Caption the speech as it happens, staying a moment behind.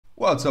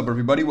What's up,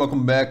 everybody?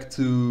 Welcome back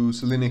to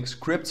Cilinix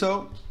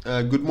Crypto.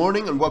 Good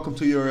morning and welcome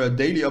to your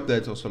daily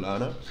update on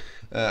Solana.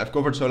 I've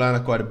covered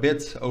Solana quite a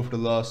bit over the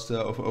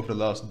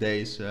last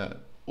days,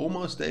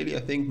 almost daily,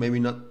 I think, maybe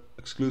not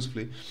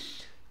exclusively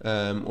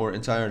or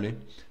entirely.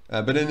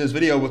 But in this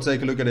video, we'll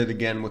take a look at it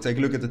again. We'll take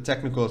a look at the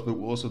technicals, but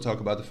we'll also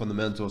talk about the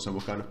fundamentals, and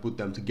we'll kind of put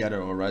them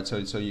together, all right?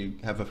 So you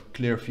have a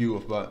clear view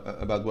of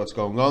about what's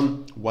going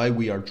on, why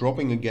we are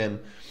dropping again,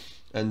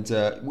 and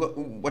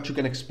what you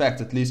can expect,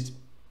 at least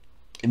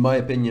in my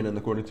opinion and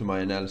according to my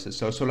analysis.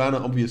 So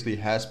Solana obviously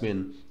has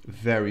been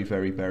very,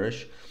 very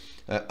bearish.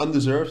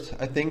 Undeserved,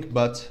 I think,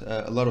 but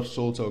a lot of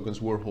Sol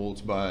tokens were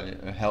held by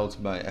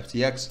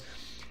FTX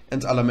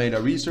and Alameda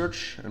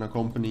Research, an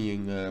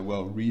accompanying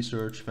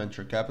research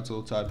venture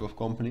capital type of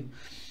company.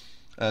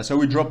 So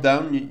we dropped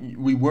down.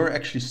 We were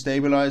actually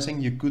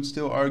stabilizing. You could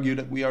still argue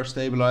that we are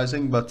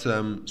stabilizing, but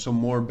some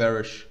more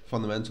bearish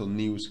fundamental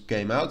news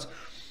came out,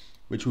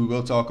 which we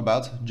will talk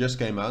about. Just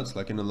came out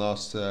like in the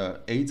last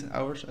 8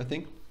 hours, I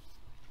think.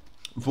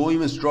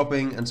 Volume is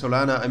dropping, and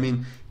Solana, I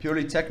mean,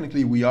 purely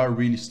technically we are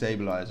really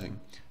stabilizing.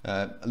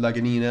 Like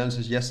in the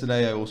analysis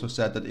yesterday, I also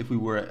said that if we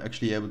were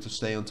actually able to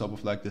stay on top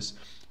of like this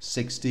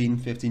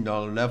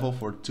 $16-15 level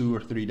for 2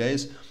 or 3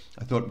 days,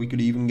 I thought we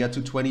could even get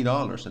to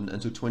 $20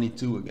 and to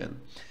 22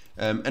 again.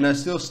 And I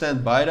still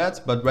stand by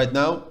that, but right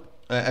now,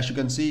 as you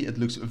can see, it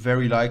looks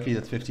very likely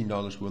that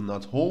 $15 will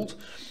not hold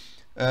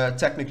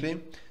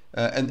technically.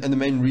 And the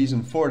main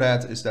reason for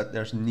that is that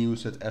there's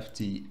news that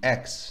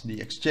FTX,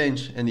 the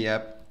exchange and the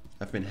app,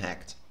 have been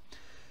hacked.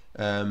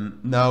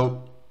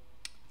 Now,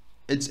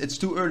 it's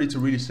too early to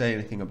really say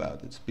anything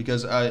about it,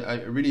 because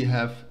I really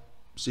have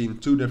seen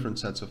 2 different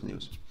sets of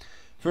news.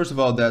 First of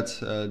all, that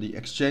the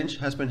exchange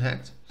has been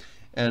hacked.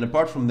 And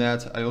apart from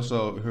that, I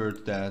also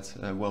heard that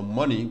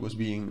money was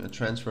being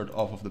transferred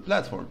off of the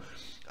platform.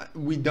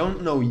 We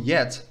don't know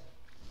yet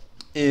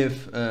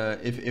if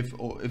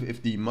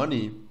the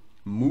money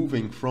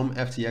moving from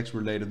FTX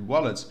related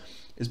wallets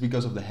is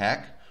because of the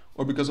hack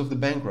or because of the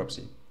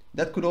bankruptcy.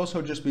 That could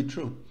also just be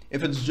true.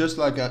 If it's just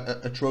like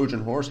a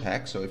Trojan horse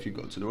hack, so if you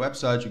go to the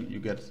website, you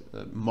get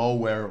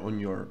malware on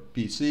your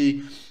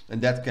PC,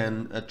 and that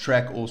can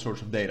track all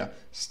sorts of data.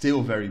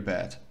 Still very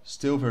bad,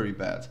 still very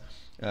bad.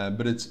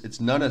 But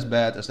it's not as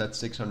bad as that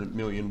 600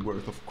 million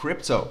worth of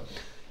crypto,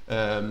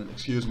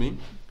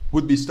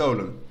 would be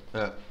stolen.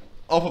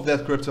 Off of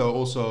that crypto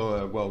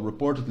also,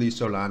 reportedly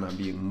Solana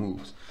being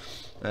moved.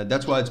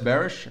 That's why it's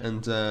bearish,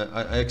 and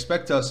I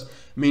expect us,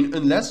 I mean,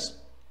 unless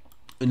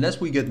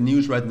we get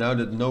news right now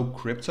that no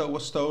crypto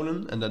was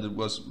stolen and that it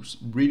was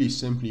really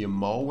simply a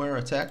malware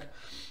attack,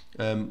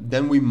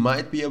 then we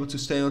might be able to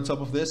stay on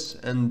top of this.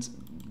 And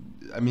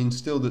I mean,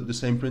 still the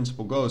same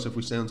principle goes. If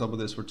we stay on top of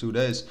this for 2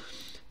 days,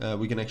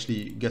 we can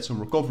actually get some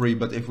recovery.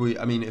 But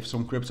if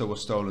some crypto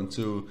was stolen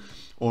too,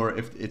 or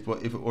if it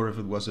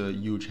was a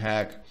huge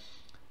hack,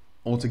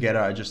 altogether,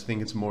 I just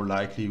think it's more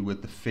likely,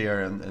 with the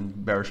fear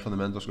and bearish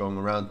fundamentals going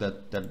around,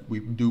 that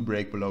we do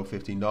break below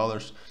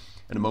 $15.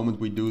 And the moment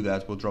we do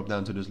that, we'll drop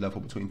down to this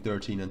level between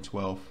 $13 and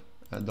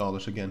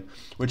 $12 again,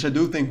 which I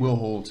do think will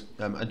hold.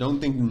 I don't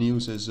think the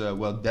news is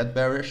that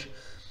bearish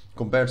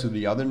compared to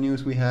the other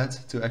news we had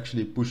to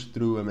actually push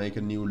through and make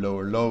a new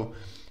lower low.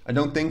 I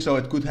don't think so.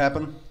 It could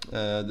happen.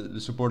 The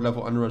support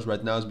level under us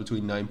right now is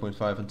between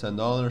 $9.5 and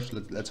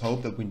 $10. Let's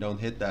hope that we don't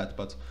hit that,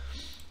 but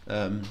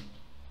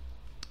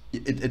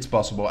it's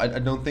possible. I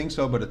don't think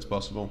so, but it's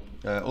possible.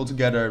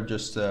 Altogether,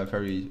 just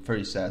very,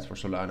 very sad for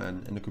Solana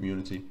and the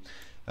community.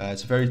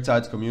 It's a very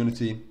tight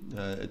community.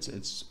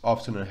 It's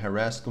often a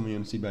harassed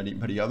community by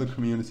the other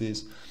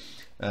communities.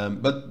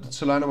 But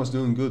Solana was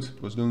doing good.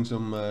 Was doing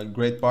some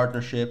great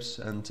partnerships,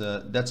 and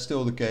that's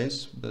still the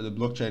case. The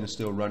blockchain is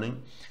still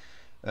running.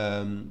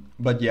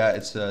 But yeah,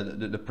 it's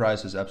the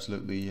price is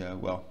absolutely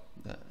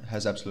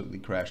has absolutely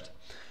crashed.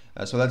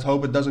 So let's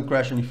hope it doesn't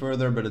crash any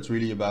further, but it's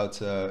really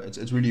about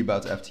it's really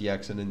about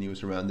FTX and the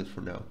news around it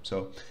for now.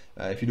 So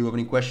if you do have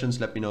any questions,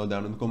 let me know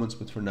down in the comments.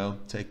 But for now,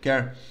 take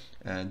care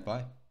and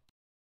bye.